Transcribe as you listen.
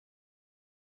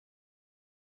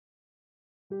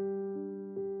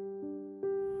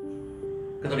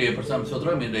கர்த்தருடைய பிரசன்னம்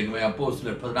சோதரம் இன்றைக்கு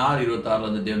அப்போஸ்தலர் 16:26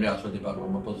 இருந்து தேவனுடைய ஆசீர்வாதத்தை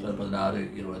பார்க்கிறோம். அப்போஸ்தலர்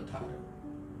 16:26.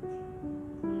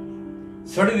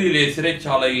 சடுதியிலே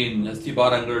சிறைச்சாலையின்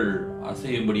அஸ்திபாரங்கள்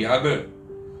அசையும்படியாக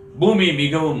பூமி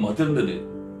மிகவும் அதிர்ந்தது.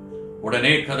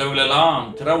 உடனே கதவுகள் எல்லாம்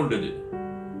திறவுண்டது.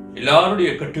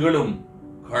 எல்லாருடைய கட்டுகளும்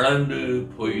கலந்து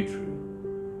போயிற்று.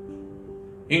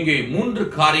 இங்கே 3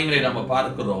 காரியங்களை நம்ம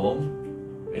பார்க்கிறோம்.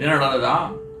 என்ன நடந்ததா?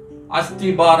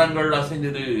 அஸ்திபாரங்கள்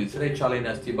அசைந்தது.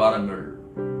 சிறைச்சாலையின் அஸ்திபாரங்கள்.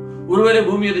 ஒருவேளை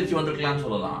பூமி அதிர்ச்சி வந்திருக்கலாம்னு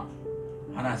சொல்லலாம்.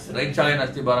 ஆனா சிறைச்சாலையின்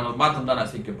அஸ்திபாரங்கள் மாத்திரம் தான்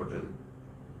அசைக்கப்பட்டது.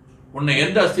 உன்னை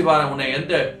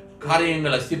எந்த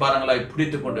காரியங்கள் அஸ்திபாரங்களாய்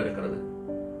பிடித்துக் கொண்டு இருக்கிறது?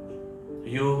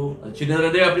 ஐயோ, அது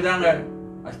சின்னதே அப்படிதாங்க.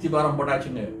 அஸ்திபாரம்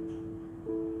போட்டாச்சுங்க.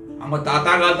 அவங்க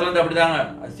தாத்தா காலத்துல இருந்து அப்படிதாங்க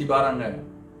அஸ்திபாரங்க.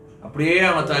 அப்படியே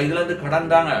அவங்க இதுல இருந்து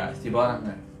கடந்தாங்க அஸ்திபாரங்க.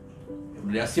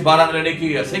 அஸ்திபாரங்கள் இன்னைக்கு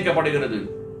அசைக்கப்படுகிறது.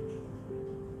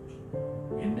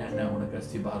 என்னென்ன உனக்கு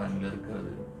அஸ்திபாரங்கள் இருக்கிறது?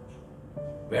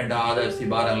 வேண்டாத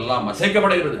அஸ்திபாரங்கள் எல்லாம்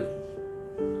அசைக்கப்படுகிறது.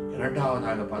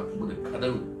 இரண்டாவதாக பார்க்கும்போது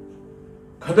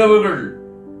கதவுகள்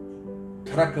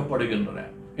திறக்கப்படுகின்றன.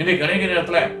 இன்னைக்கு அநேக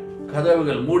நேரத்துல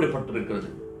கதவுகள் மூடப்பட்டிருக்கிறது.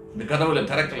 இந்த கதவுகளை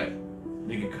திறக்கல.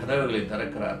 இன்னைக்கு கதவுகளை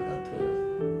திறக்கிறார் கர்த்தர்.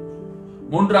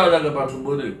 மூன்றாவதாக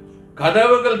பார்க்கும்போது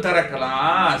கதவுகள்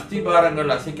திறக்கலாம்,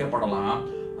 அஸ்திபாரங்கள் அசைக்கப்படலாம்.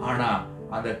 ஆனா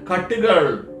அந்த கட்டுகள்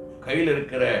கையில்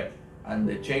இருக்கிற அந்த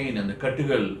செயின், அந்த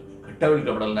கட்டுகள்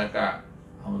கட்டவிழ்க்கப்படலனாக்கா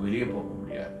அவங்க வெளியே போக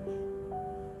முடியாது.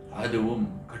 அதுவும்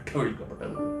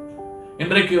கட்டவிழ்க்கப்பட்டது.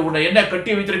 இன்றைக்கு உன்னை என்ன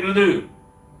கட்டி வைத்திருக்கிறது?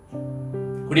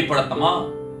 குடிப்பழக்கமா?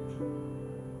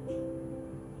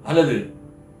 அல்லது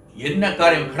என்ன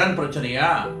காரியம்? கடன் பிரச்சனையா?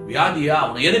 வியாதியா?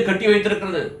 உன்னை எது கட்டி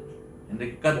வைத்திருக்கிறது?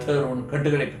 இன்றைக்கு கர்த்தர் உன்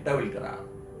கட்டுகளை கட்டவிழ்க்கிறார்.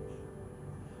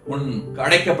 உன்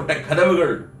அடைக்கப்பட்ட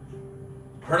கதவுகள்,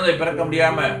 குழந்தை பிறக்க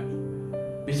முடியாம,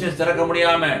 பிசினஸ் திறக்க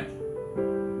முடியாம,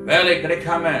 வேலை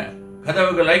கிடைக்காம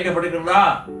கதவுகள் அழைக்கப்படுகிறதா?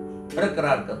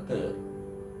 திறக்கிறார் கர்த்தர்.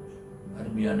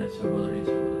 அருமையான சகோதரி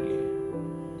சகோதரியே,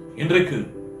 இன்றைக்கு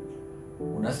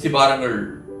உன் அஸ்திபாரங்கள்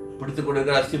பிடித்துக்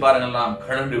கொண்டிருக்கிற அஸ்திபாரங்கள் எல்லாம்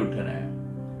கலந்து விட்டன.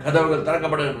 கதவுகள்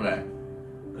திறக்கப்படுகின்றன,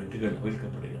 கட்டுகள்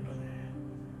அவிழ்க்கப்படுகின்றன.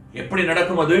 எப்படி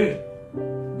நடக்கும் அது?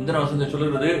 முந்தின வசனம்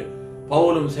சொல்லுகிறது,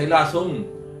 பவுலும் சைலாசும்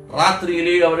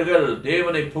ராத்திரியிலே அவர்கள்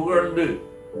தேவனை புகழ்ந்து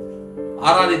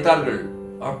ஆராதித்தார்கள்.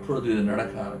 அப்பொழுது இது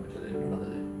நடக்க ஆரம்பித்தது.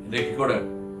 நடந்தது. இன்றைக்கு கூட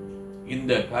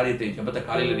இந்த காரியத்தை ஜெபத்தை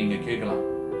காலையில நீங்க கேட்கலாம்.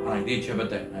 ஆனா இதே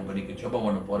ஜெபத்தை நான் இன்னைக்கு ஜெபம்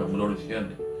பண்ண போறேன் உங்களோடு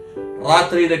சேர்ந்து.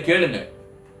 ராத்திரி இதை கேளுங்க.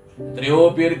 எத்தனையோ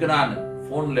பேருக்கு நான்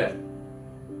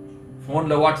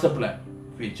போன்ல வாட்ஸ்அப்ல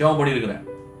ஜெபம் பண்ணி இருக்கிறேன்.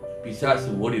 பிசாசு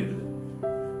ஓடி இருக்குது.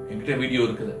 என்கிட்ட வீடியோ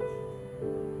இருக்குது.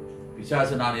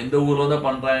 பிசாசு நான் எந்த ஊர்ல தான்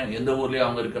பண்றேன், எந்த ஊர்லயே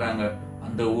அவங்க இருக்கிறாங்க,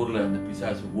 அந்த ஊர்ல அந்த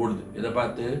பிசாசு ஓடுது. இதை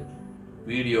பார்த்து,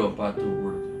 வீடியோ பார்த்து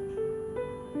ஓடுது.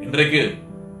 இன்றைக்கு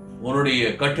உன்னுடைய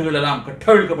கட்டுகள் எல்லாம்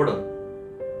கட்டவிழ்க்கப்படும்,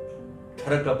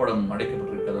 திறக்கப்படும்.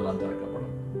 அடைக்கப்பட்டிருக்கிறதெல்லாம்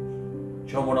திறக்கப்படும்.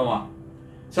 சோமுனவா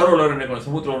சர்வலோகன்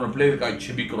சமுத்திரம் பிள்ளைகளுக்காக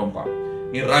செபிக்கிறோம்பா.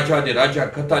 நீ ராஜாதி ராஜா,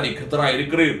 கத்தாதி கத்தராய்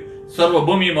இருக்கிறீர். சர்வ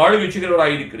பூமியும் ஆளுகை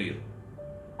செய்கிறவராய் இருக்கிறீர்.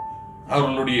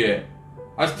 அவர்களுடைய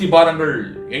அஸ்திபாரங்கள்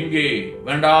எங்கே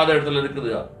வேண்டாத இடத்துல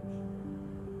இருக்குது?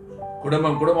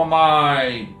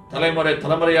 குடும்பமாய்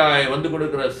தலைமுறையாய் வந்து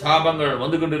கொண்டிருக்கிற சாபங்கள்,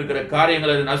 வந்து கொண்டிருக்கிற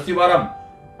காரியங்கள், அதன் அஸ்திபாரம்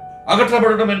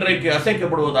அகற்றப்படட்டும். இன்றைக்கு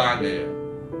அசைக்கப்படுவதாக.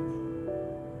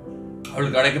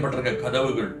 அவளுக்கு அடைக்கப்பட்டிருக்க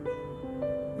கதவுகள்,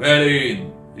 வேலை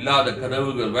இல்லாத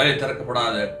கதவுகள், வேலை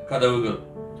திறக்கப்படாத கதவுகள்,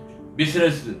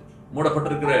 பிசினஸ்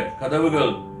மூடப்பட்டிருக்கிற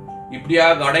கதவுகள்,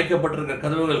 இப்படியாக அடைக்கப்பட்டிருக்கிற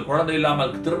கதவுகள், குழந்தை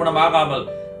இல்லாமல், திருமணம் ஆகாமல்,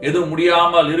 எதுவும்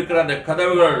முடியாமல் இருக்கிற அந்த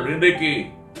கதவுகள் இன்றைக்கு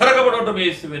திறக்கப்படட்டும்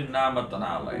இயேசுவின்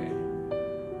நாமத்தினாலே.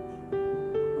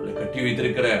 கட்டி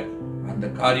வைத்திருக்கிற அந்த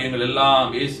காரியங்கள் எல்லாம்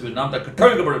இயேசுவின் நாமத்தை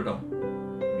கட்டவிழ்க்கப்படட்டும்.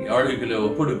 ஆளுகளை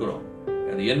ஒப்புடுக்கிறோம்.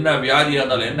 அது என்ன வியாதியா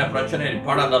இருந்தாலும், என்ன பிரச்சனை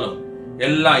பாடா இருந்தாலும்,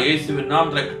 எல்லாம் இயேசுவின்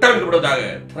நாமத்தில் கட்டவிழ்க்கப்படுவதாக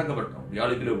திறக்கப்பட்டோம்.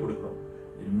 ஆளுகளை ஒப்புடுக்கிறோம்.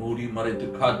 மூடி மறைத்து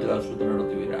காத்து ஆஸ்பத்திரி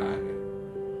நடத்துவீராக.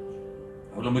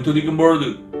 அவளை துதிக்கும் பொழுது,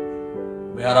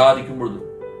 ஆராதிக்கும் பொழுது,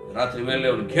 ராத்திரி வேலை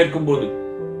அவள் கேட்கும் போது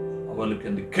அவளுக்கு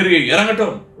அந்த கிரியை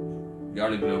இறங்கட்டும்.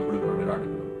 ஆளுகளை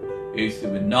ஒப்புடுக்கிறோம்.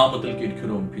 இயேசுவின் நாமத்தில்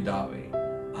கேட்கிறோம் பிதாவே.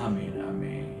 ஆமென்,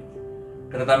 ஆமென்.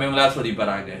 கர்த்தர் தாமே உங்களை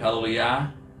ஆசீர்வதிப்பாராக. ஹல்லேலூயா.